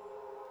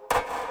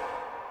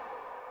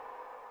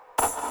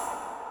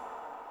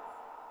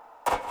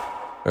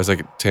 There's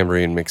like a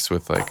tambourine mixed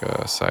with like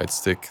a side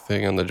stick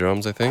thing on the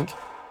drums, I think.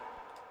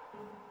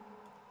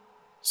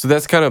 So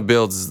that's kind of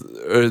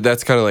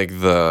that's kind of like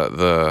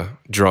the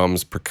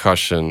drums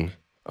percussion.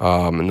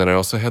 And then I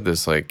also had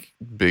this like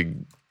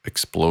big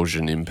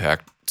explosion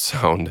impact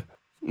sound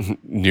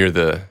near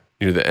the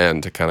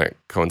end to kind of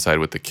coincide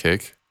with the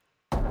kick.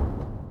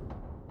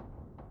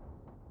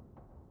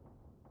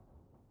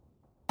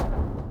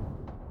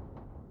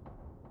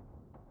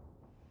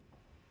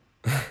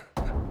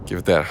 Give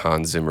it that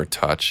Hans Zimmer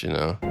touch, you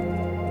know.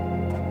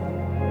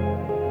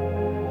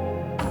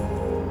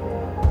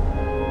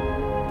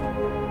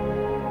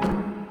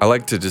 I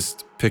like to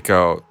just pick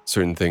out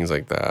certain things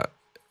like that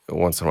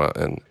once in a while,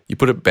 and you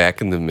put it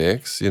back in the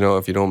mix, you know,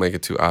 if you don't make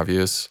it too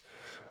obvious.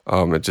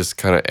 It just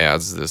kind of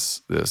adds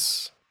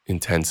this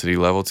intensity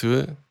level to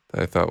it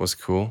that I thought was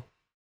cool.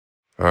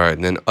 All right,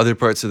 and then other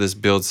parts of this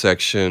build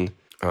section,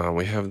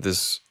 we have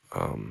this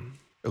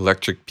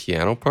electric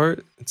piano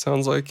part, it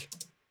sounds like.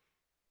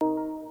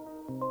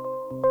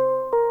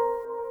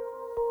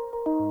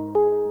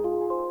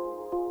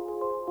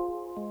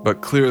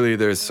 But clearly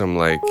there's some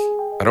like,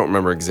 I don't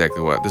remember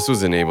exactly what. This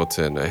was in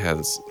Ableton. I had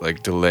this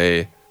like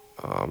delay,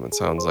 it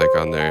sounds like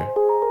on there.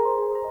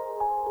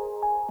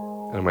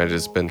 And I might have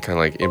just been kind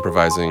of like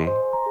improvising,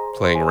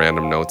 playing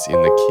random notes in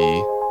the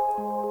key.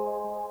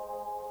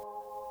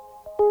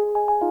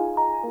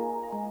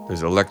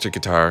 There's electric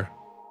guitar.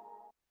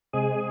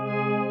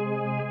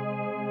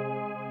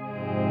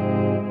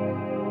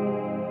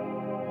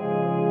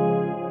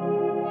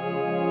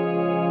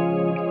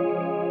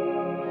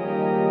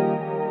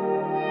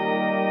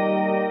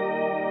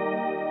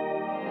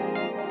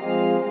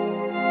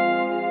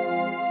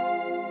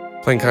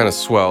 Playing kind of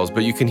swells,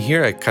 but you can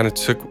hear I kind of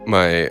took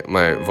my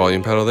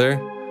volume pedal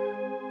there,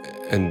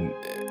 and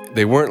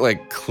they weren't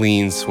like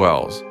clean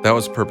swells. That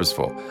was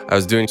purposeful. I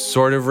was doing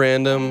sort of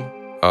random,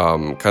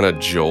 kind of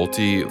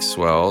jolty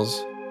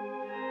swells,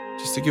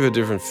 just to give a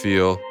different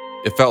feel.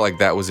 It felt like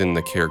that was in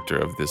the character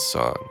of this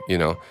song, you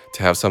know,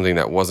 to have something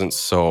that wasn't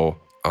so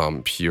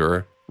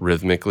pure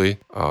rhythmically,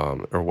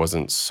 or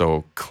wasn't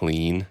so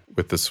clean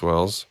with the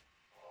swells.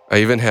 I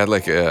even had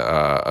like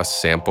a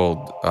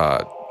sampled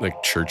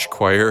like church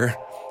choir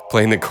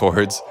playing the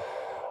chords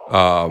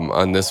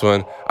on this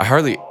one. I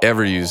hardly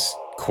ever use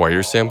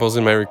choir samples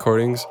in my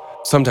recordings.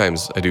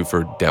 Sometimes I do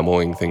for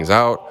demoing things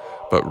out,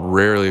 but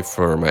rarely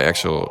for my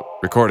actual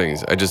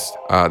recordings. I just,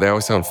 they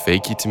always sound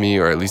fakey to me,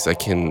 or at least I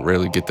can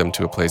rarely get them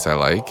to a place I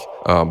like.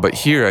 But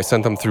here I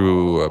sent them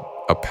through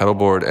a pedal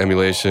board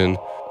emulation,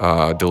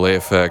 delay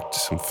effect,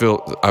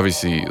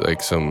 obviously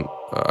like some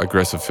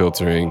aggressive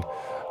filtering.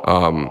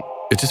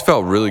 It just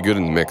felt really good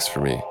in the mix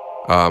for me.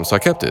 So I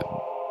kept it.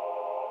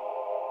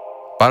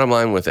 Bottom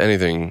line with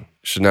anything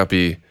should not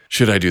be,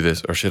 should I do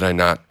this or should I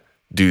not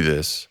do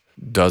this?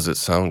 Does it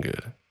sound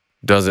good?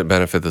 Does it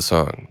benefit the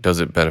song? Does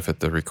it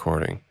benefit the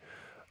recording?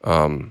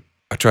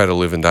 I try to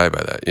live and die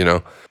by that, you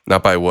know?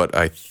 Not by what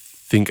I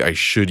think I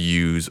should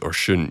use or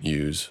shouldn't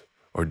use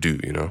or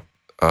do, you know?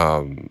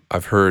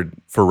 I've heard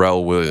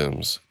Pharrell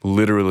Williams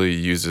literally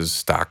uses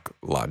stock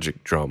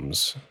Logic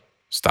drums,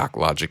 stock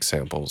Logic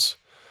samples.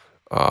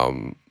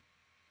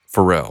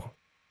 Pharrell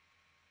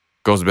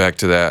goes back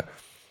to that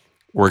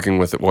working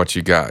with what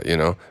you got, you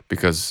know,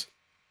 because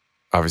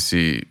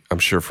obviously I'm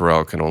sure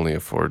Pharrell can only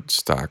afford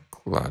stock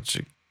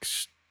Logic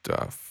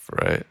stuff,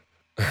 right?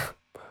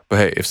 But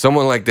hey, if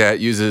someone like that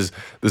uses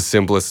the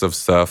simplest of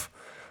stuff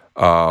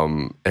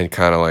and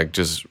kind of like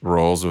just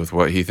rolls with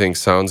what he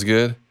thinks sounds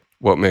good,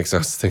 what makes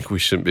us think we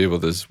shouldn't be able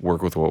to just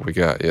work with what we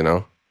got, you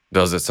know?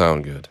 Does it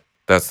sound good?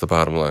 That's the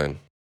bottom line.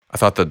 I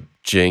thought the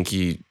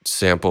janky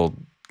sampled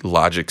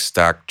Logic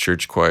stock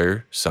church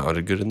choir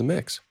sounded good in the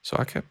mix, so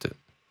I kept it.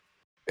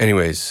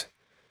 Anyways,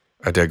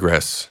 I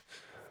digress.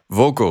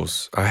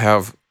 Vocals. I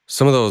have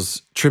some of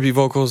those trippy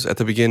vocals at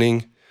the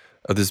beginning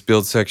of this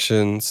build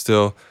section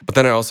still, but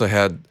then I also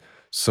had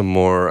some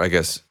more, I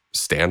guess,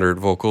 standard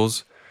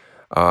vocals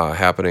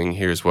happening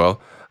here as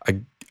well.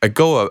 I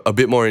go a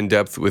bit more in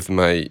depth with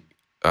my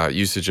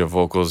usage of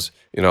vocals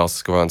in All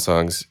Squan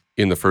songs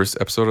in the first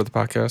episode of the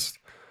podcast,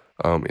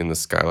 in the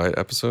Skylight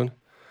episode.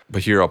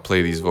 But here I'll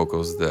play these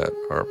vocals that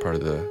are part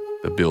of the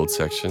build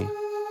section.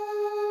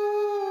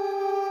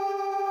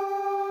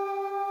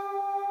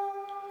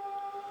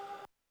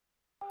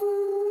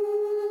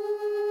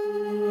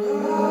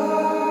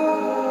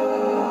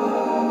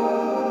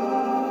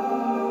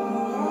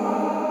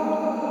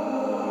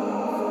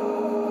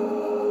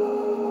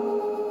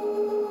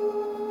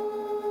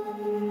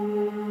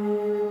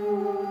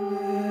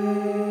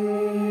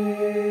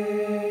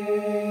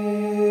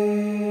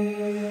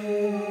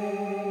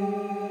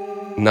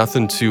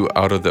 Nothing too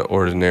out of the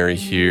ordinary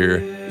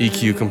here.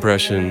 EQ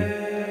compression,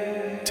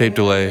 tape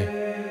delay,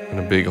 and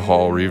a big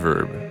hall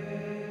reverb.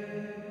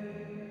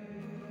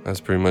 That's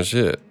pretty much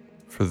it.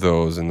 For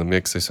those in the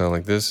mix, they sound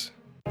like this.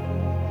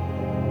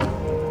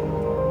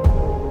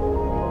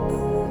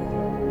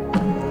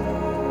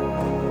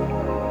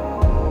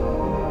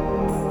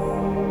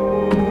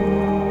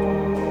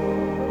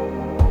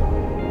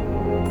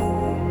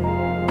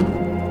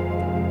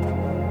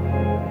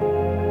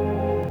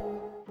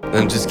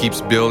 Then it just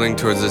keeps building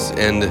towards this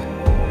end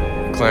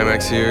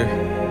climax here.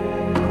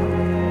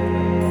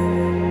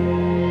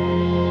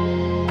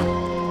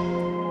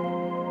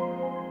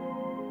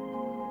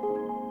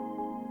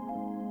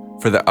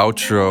 For the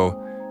outro,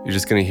 you're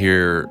just gonna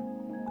hear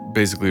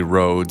basically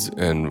Rhodes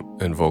and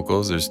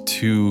vocals. There's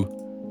two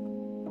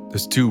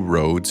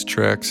Rhodes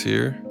tracks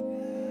here.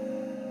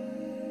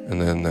 And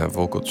then that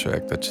vocal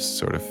track that just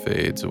sort of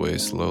fades away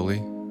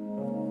slowly.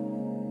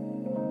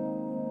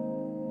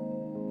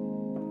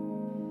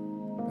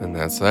 And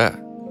that's that.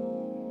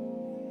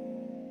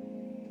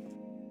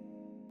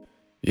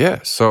 Yeah,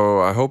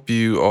 so I hope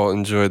you all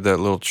enjoyed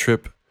that little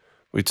trip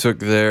we took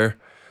there.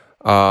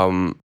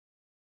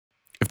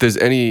 If there's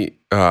any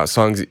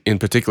songs in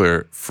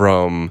particular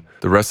from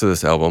the rest of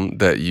this album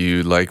that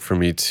you'd like for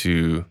me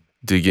to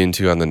dig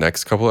into on the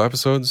next couple of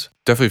episodes,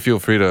 definitely feel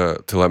free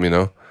to let me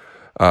know.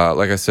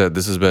 Like I said,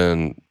 this has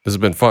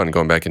been fun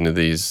going back into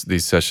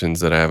these sessions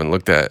that I haven't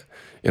looked at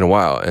in a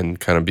while and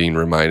kind of being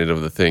reminded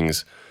of the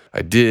things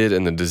I did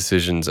and the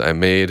decisions I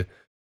made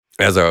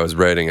as I was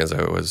writing, as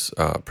I was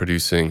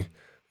producing.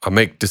 I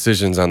make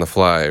decisions on the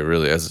fly,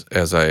 really, as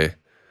I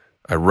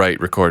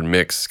write, record,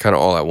 mix, kind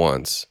of all at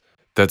once.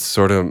 That's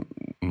sort of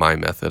my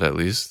method, at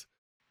least.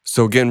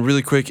 So again,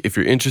 really quick, if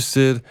you're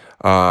interested,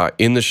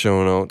 in the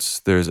show notes,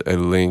 there's a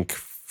link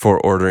for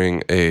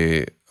ordering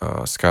a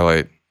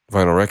Skylight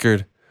vinyl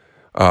record.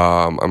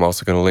 I'm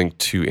also going to link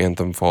to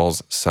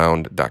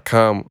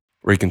anthemfallssound.com,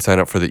 where you can sign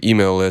up for the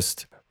email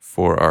list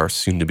for our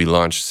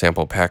soon-to-be-launched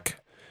sample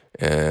pack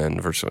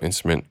and virtual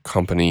instrument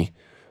company.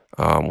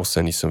 We'll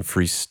send you some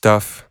free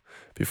stuff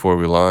before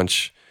we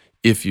launch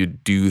if you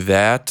do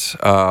that.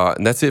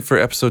 And that's it for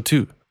episode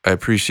 2. I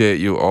appreciate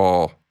you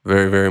all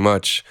very, very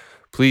much.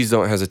 Please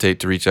don't hesitate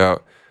to reach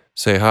out,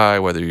 say hi,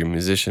 whether you're a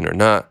musician or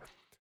not.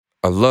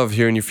 I love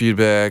hearing your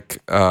feedback.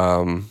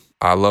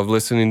 I love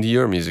listening to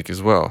your music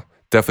as well.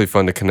 Definitely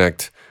fun to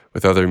connect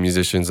with other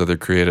musicians, other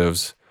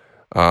creatives.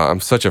 I'm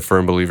such a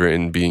firm believer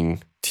in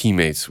being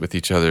teammates with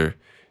each other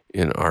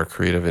in our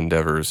creative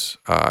endeavors.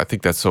 I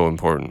think that's so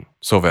important,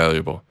 so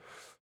valuable.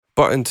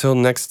 But until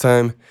next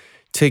time,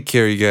 take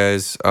care, you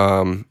guys.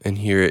 And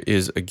here it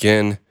is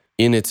again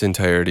in its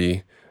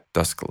entirety,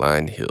 Dusk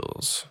Line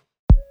Hills.